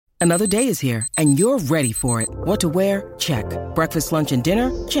Another day is here, and you're ready for it. What to wear? Check. Breakfast, lunch, and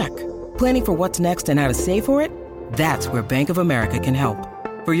dinner? Check. Planning for what's next and how to save for it? That's where Bank of America can help.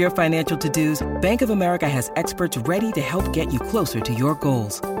 For your financial to-dos, Bank of America has experts ready to help get you closer to your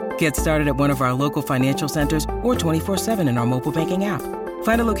goals. Get started at one of our local financial centers or 24/7 in our mobile banking app.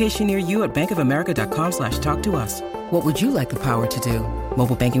 Find a location near you at bankofamerica.com/talktous. What would you like the power to do?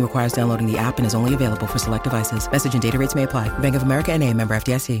 Mobile banking requires downloading the app and is only available for select devices. Message and data rates may apply. Bank of America N.A., member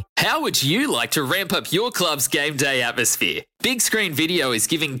FDIC. How would you like to ramp up your club's game day atmosphere? Big Screen Video is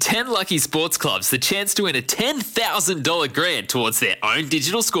giving 10 lucky sports clubs the chance to win a $10,000 grant towards their own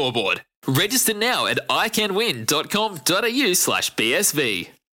digital scoreboard. Register now at iCanWin.com.au/BSV.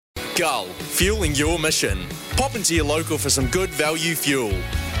 Gull, fueling your mission. Pop into your local for some good value fuel.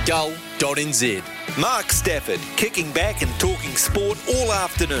 Gull.nz. Mark Stafford, kicking back and talking sport all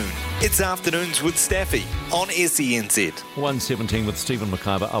afternoon. It's Afternoons with Staffy on SENZ. 117 with Stephen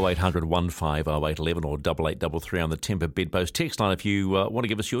McIver, 0800 15 0811 or 8833 on the Temper Bedpost text line if you want to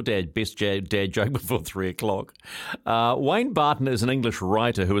give us your best dad joke before 3 o'clock. Wayne Barton is an English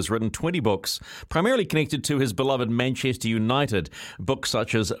writer who has written 20 books, primarily connected to his beloved Manchester United. Books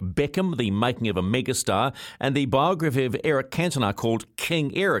such as Beckham, The Making of a Megastar, and the biography of Eric Cantona called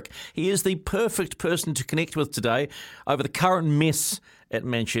King Eric. He is the perfect person to connect with today over the current mess at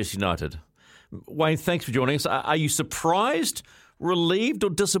Manchester United. Wayne, thanks for joining us. Are you surprised, relieved or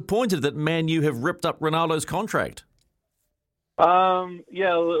disappointed that Man U have ripped up Ronaldo's contract?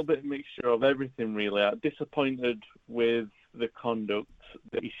 Yeah, a little bit of mixture of everything, really. I'm disappointed with the conduct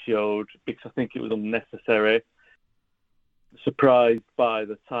that he showed because I think it was unnecessary. Surprised by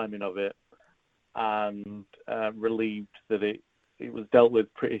the timing of it and relieved that it was dealt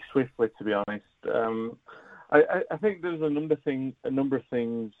with pretty swiftly, to be honest. I think there's a number of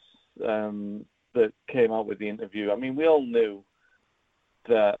things that came out with the interview. I mean, we all knew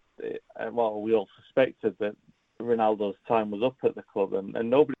that, we all suspected that Ronaldo's time was up at the club, and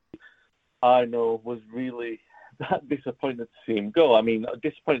nobody I know was really that disappointed to see him go. I mean,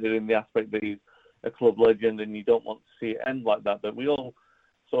 disappointed in the aspect that he's a club legend and you don't want to see it end like that, but we all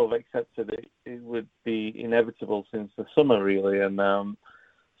sort of accepted it would be inevitable since the summer, really, and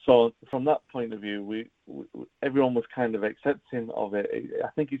so from that point of view, everyone was kind of accepting of it. I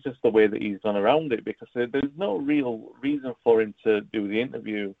think it's just the way that he's gone around it because there's no real reason for him to do the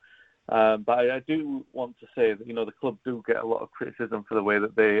interview. But I do want to say that, the club do get a lot of criticism for the way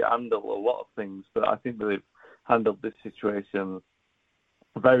that they handle a lot of things, but I think that they've handled this situation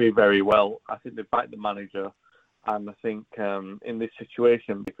very, very well. I think they've backed the manager, and I think in this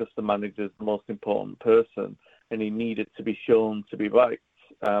situation, because the manager's the most important person and he needed to be shown to be backed,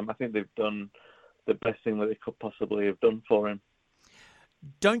 I think they've done the best thing that they could possibly have done for him.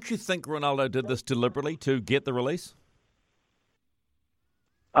 Don't you think Ronaldo did this deliberately to get the release?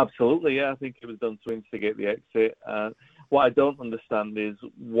 Absolutely, yeah. I think it was done to instigate the exit. What I don't understand is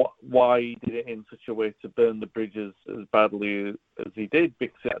why he did it in such a way to burn the bridges as badly as he did,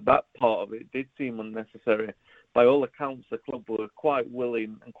 because that part of it did seem unnecessary. By all accounts, the club were quite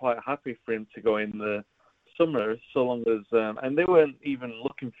willing and quite happy for him to go in the summer, so long as and they weren't even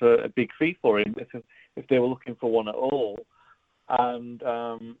looking for a big fee for him if they were looking for one at all. And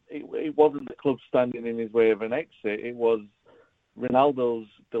it wasn't the club standing in his way of an exit. It was Ronaldo's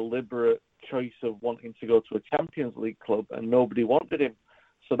deliberate choice of wanting to go to a Champions League club, and nobody wanted him.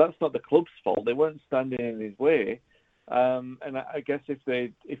 So that's not the club's fault. They weren't standing in his way. And I guess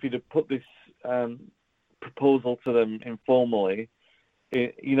if he'd have put this proposal to them informally,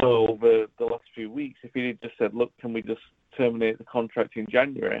 over the last few weeks, if he had just said, look, can we just terminate the contract in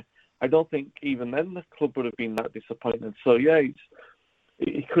January, I don't think even then the club would have been that disappointed. So, yeah,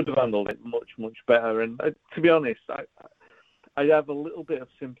 he could have handled it much, much better. And to be honest, I have a little bit of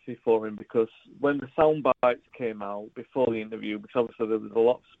sympathy for him because when the sound bites came out before the interview, because obviously there was a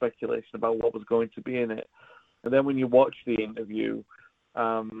lot of speculation about what was going to be in it, and then when you watch the interview,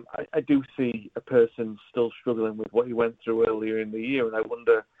 I do see a person still struggling with what he went through earlier in the year, and I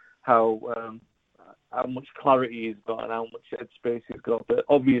wonder how much clarity he's got and how much headspace he's got. But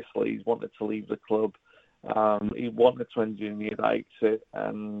obviously, he's wanted to leave the club. He wanted to engineer that exit,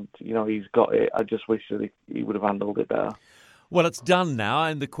 and he's got it. I just wish that he would have handled it better. Well, it's done now,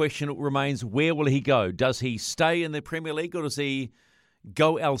 and the question remains: where will he go? Does he stay in the Premier League, or does he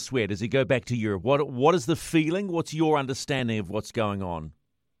go elsewhere? Does he go back to Europe? What is the feeling? What's your understanding of what's going on?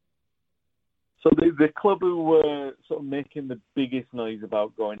 So the club who were sort of making the biggest noise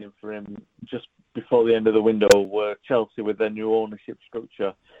about going in for him just before the end of the window were Chelsea with their new ownership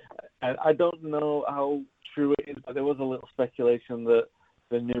structure. And I don't know how true it is, but there was a little speculation that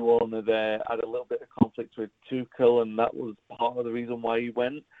the new owner there had a little bit of conflict with Tuchel, and that was part of the reason why he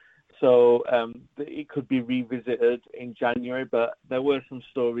went. So it could be revisited in January, but there were some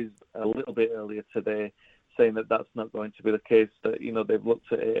stories a little bit earlier today saying that that's not going to be the case, that, they've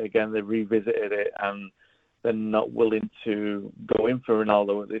looked at it again, they've revisited it, and they're not willing to go in for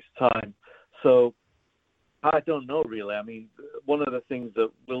Ronaldo at this time. So I don't know, really. I mean, one of the things that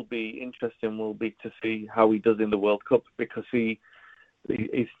will be interesting will be to see how he does in the World Cup, because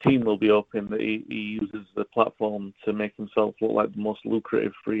his team will be open. He uses the platform to make himself look like the most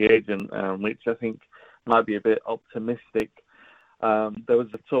lucrative free agent, which I think might be a bit optimistic. There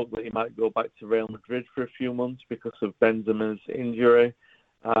was a talk that he might go back to Real Madrid for a few months because of Benzema's injury.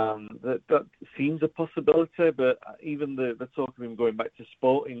 That seems a possibility, but even the talk of him going back to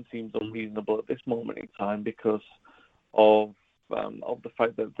Sporting seems unreasonable at this moment in time because of the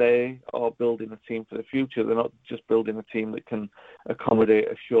fact that they are building a team for the future. They're not just building a team that can accommodate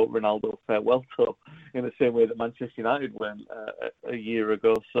a short Ronaldo farewell tour in the same way that Manchester United went a year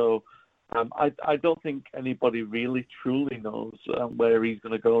ago. So I don't think anybody really truly knows where he's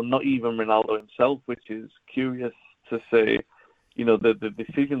going to go, not even Ronaldo himself, which is curious to say. The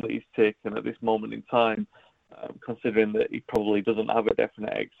decision that he's taken at this moment in time, considering that he probably doesn't have a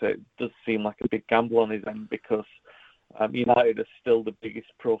definite exit, does seem like a big gamble on his end, because United are still the biggest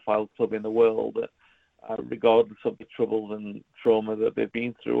profile club in the world, regardless of the troubles and trauma that they've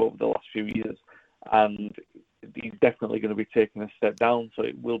been through over the last few years. And he's definitely going to be taking a step down, so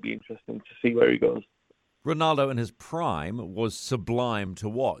it will be interesting to see where he goes. Ronaldo in his prime was sublime to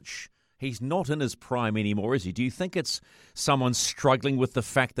watch. He's not in his prime anymore, is he? Do you think it's someone struggling with the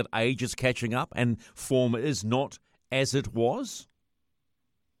fact that age is catching up and form is not as it was?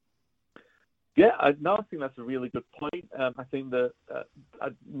 Yeah, I think that's a really good point. I think that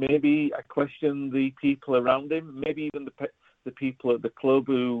maybe I question the people around him, maybe even the people at the club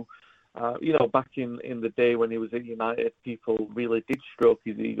who, back in the day when he was at United, people really did stroke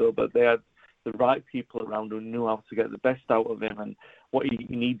his ego, but they had the right people around who knew how to get the best out of him. And what he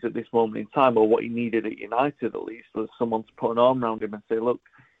needs at this moment in time, or what he needed at United at least, was someone to put an arm around him and say, look,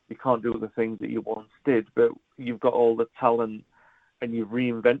 you can't do the things that you once did, but you've got all the talent and you've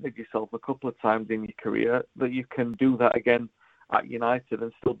reinvented yourself a couple of times in your career, that you can do that again at United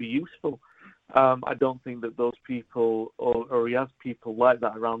and still be useful. I don't think that those people, or he has people like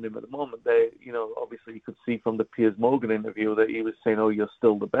that around him at the moment. They, obviously you could see from the Piers Morgan interview that he was saying, oh, you're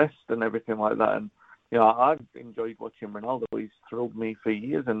still the best and everything like that. And, I've enjoyed watching Ronaldo. He's thrilled me for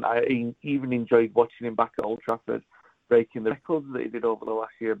years. And I even enjoyed watching him back at Old Trafford, breaking the records that he did over the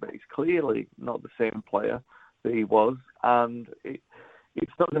last year. But he's clearly not the same player that he was. And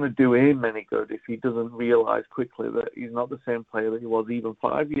it's not going to do him any good if he doesn't realise quickly that he's not the same player that he was even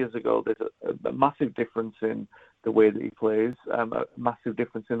 5 years ago. There's a massive difference in the way that he plays, a massive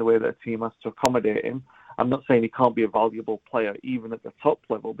difference in the way that a team has to accommodate him. I'm not saying he can't be a valuable player even at the top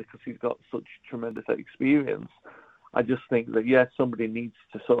level because he's got such tremendous experience. I just think that, somebody needs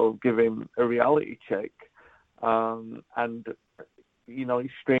to sort of give him a reality check.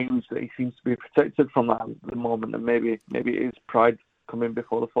 It's strange that he seems to be protected from that at the moment, and maybe it is pride coming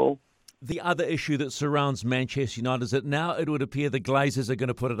before the fall. The other issue that surrounds Manchester United is that now it would appear the Glazers are going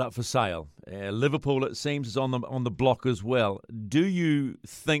to put it up for sale. Liverpool, it seems, is on the block as well. Do you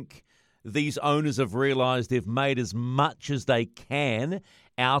think these owners have realised they've made as much as they can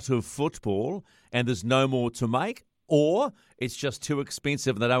out of football and there's no more to make, or it's just too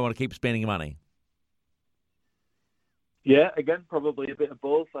expensive and they don't want to keep spending money? Yeah, again, probably a bit of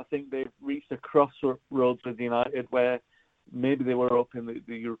both. I think they've reached a crossroads with United where maybe they were hoping that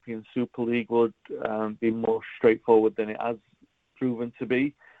the European Super League would be more straightforward than it has proven to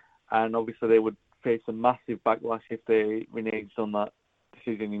be. And obviously they would face a massive backlash if they reneged on that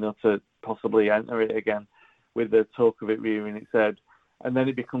decision, to possibly enter it again, with the talk of it rearing its head. And then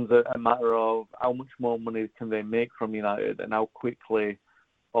it becomes a matter of how much more money can they make from United and how quickly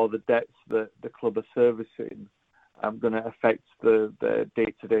are the debts that the club are servicing going to affect the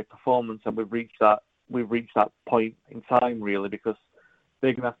day-to-day performance. And we've reached that point in time, really, because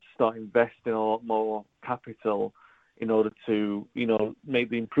they're going to have to start investing a lot more capital in order to,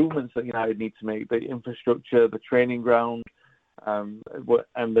 make the improvements that United need to make, the infrastructure, the training ground, and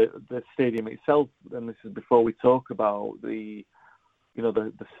the stadium itself. And this is before we talk about the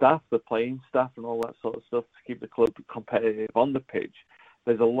staff, the playing staff and all that sort of stuff to keep the club competitive on the pitch.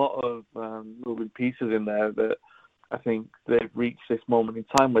 There's a lot of moving pieces in there that I think they've reached this moment in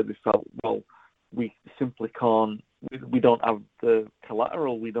time where they felt, well, we simply can't. We don't have the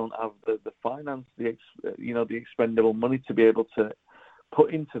collateral. We don't have the finance, the expendable money to be able to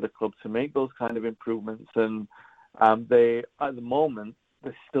put into the club to make those kind of improvements. And they, at the moment,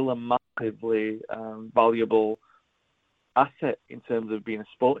 they're still a massively valuable asset in terms of being a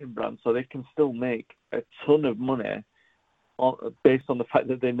sporting brand, so they can still make a ton of money based on the fact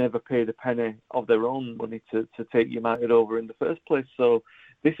that they never paid a penny of their own money to take United over in the first place. So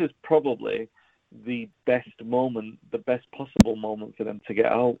this is probably the best possible moment for them to get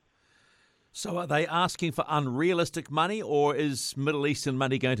out. So are they asking for unrealistic money, or is Middle Eastern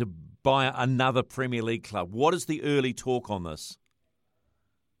money going to buy another Premier League club? What is the early talk on this?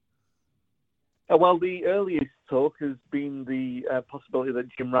 Well, the earliest talk has been the possibility that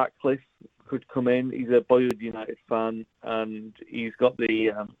Jim Ratcliffe could come in. He's a boyhood United fan, and he's got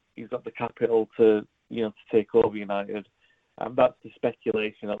the capital to take over United. That's the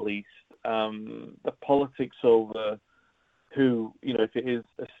speculation, at least. The politics over who, if it is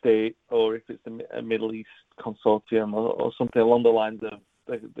a state or if it's a Middle East consortium or something along the lines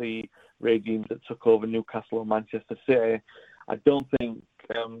of the regimes that took over Newcastle or Manchester City, I don't think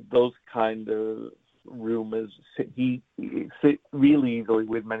those kind of rumours sit really easily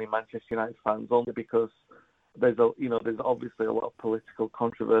with many Manchester United fans, only because there's obviously a lot of political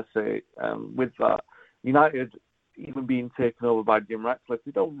controversy with that. United, even being taken over by Jim Ratcliffe,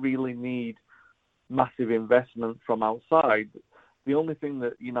 they don't really need massive investment from outside. The only thing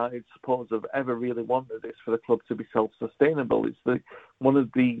that United supporters have ever really wanted is for the club to be self-sustainable. It's one of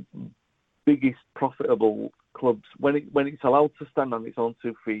the biggest profitable clubs when it's allowed to stand on its own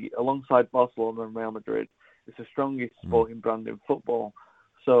 2 feet alongside Barcelona and Real Madrid. It's the strongest sporting brand in football,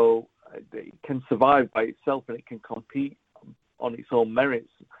 so it can survive by itself and it can compete on its own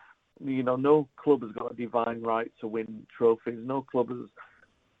merits. No club has got a divine right to win trophies. No club has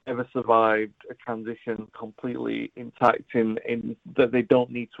ever survived a transition completely intact in that they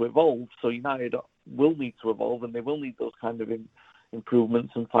don't need to evolve. So United will need to evolve, and they will need those kind of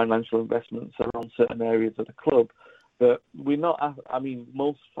improvements and financial investments around certain areas of the club. But we're not.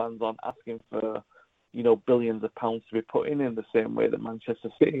 Most fans aren't asking for billions of pounds to be put in the same way that Manchester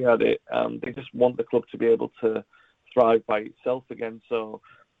City had it. They just want the club to be able to thrive by itself again. So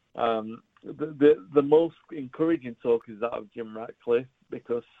the most encouraging talk is that of Jim Ratcliffe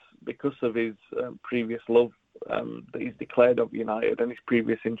because of his previous love that he's declared of United and his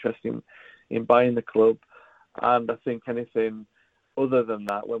previous interest in buying the club. And I think anything other than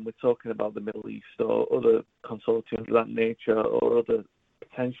that, when we're talking about the Middle East or other consortiums of that nature or other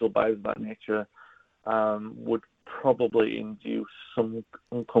potential buyers of that nature, would probably induce some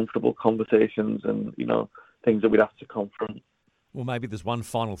uncomfortable conversations and things that we'd have to confront. Well, maybe there's one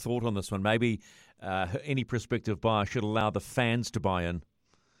final thought on this one. Maybe any prospective buyer should allow the fans to buy in.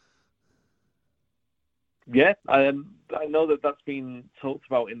 Yeah, I know that's been talked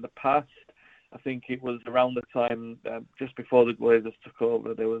about in the past. I think it was around the time just before the Glazers took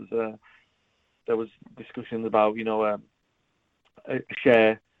over. There was discussions about a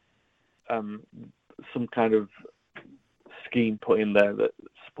share, some kind of scheme put in there that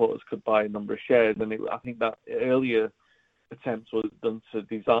supporters could buy a number of shares, and I think that earlier attempts was done to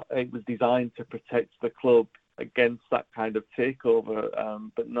design. It was designed to protect the club against that kind of takeover,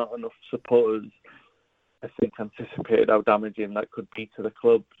 but not enough supporters, I think, anticipated how damaging that could be to the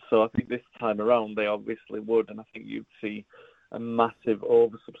club. So I think this time around they obviously would, and I think you'd see a massive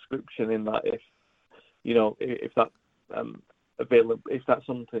oversubscription in that if that's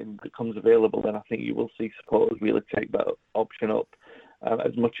something that becomes available, then I think you will see supporters really take that option up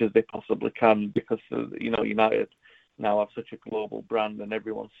as much as they possibly can, because United now have such a global brand and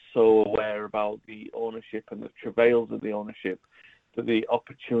everyone's so aware about the ownership and the travails of the ownership that the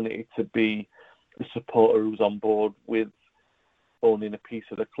opportunity to be a supporter who's on board with owning a piece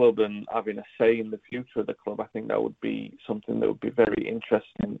of the club and having a say in the future of the club, I think that would be something that would be very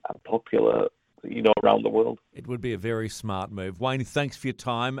interesting and popular around the world. It would be a very smart move. Wayne, thanks for your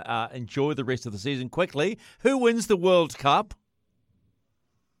time. Enjoy the rest of the season. Quickly, who wins the World Cup?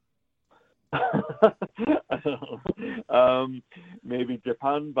 I don't know. Maybe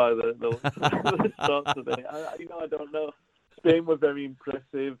Japan by the start today. I don't know. Spain were very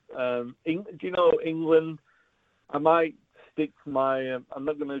impressive. England? I might stick to my. I'm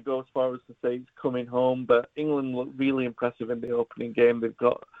not going to go as far as to say it's coming home, but England looked really impressive in the opening game. They've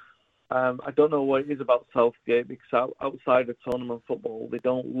got. I don't know what it is about Southgate, because outside of tournament football, they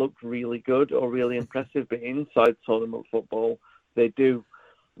don't look really good or really impressive, but inside tournament football, they do.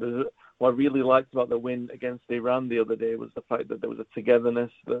 What I really liked about the win against Iran the other day was the fact that there was a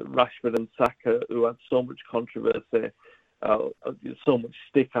togetherness, that Rashford and Saka, who had so much controversy, so much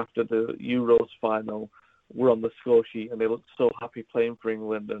stick after the Euros final, were on the score sheet and they looked so happy playing for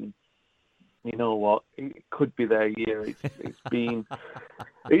England. And you know what? It could be their year. It's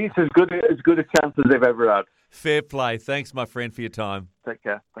as good a chance as they've ever had. Fair play. Thanks, my friend, for your time. Take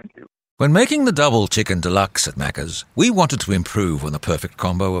care. Thank you. When making the double chicken deluxe at Macca's, we wanted to improve on the perfect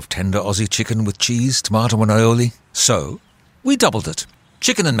combo of tender Aussie chicken with cheese, tomato and aioli. So, we doubled it.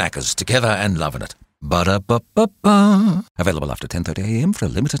 Chicken and Macca's, together and loving it. Ba-da-ba-ba-ba. Available after 10:30 a.m. for a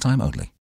limited time only.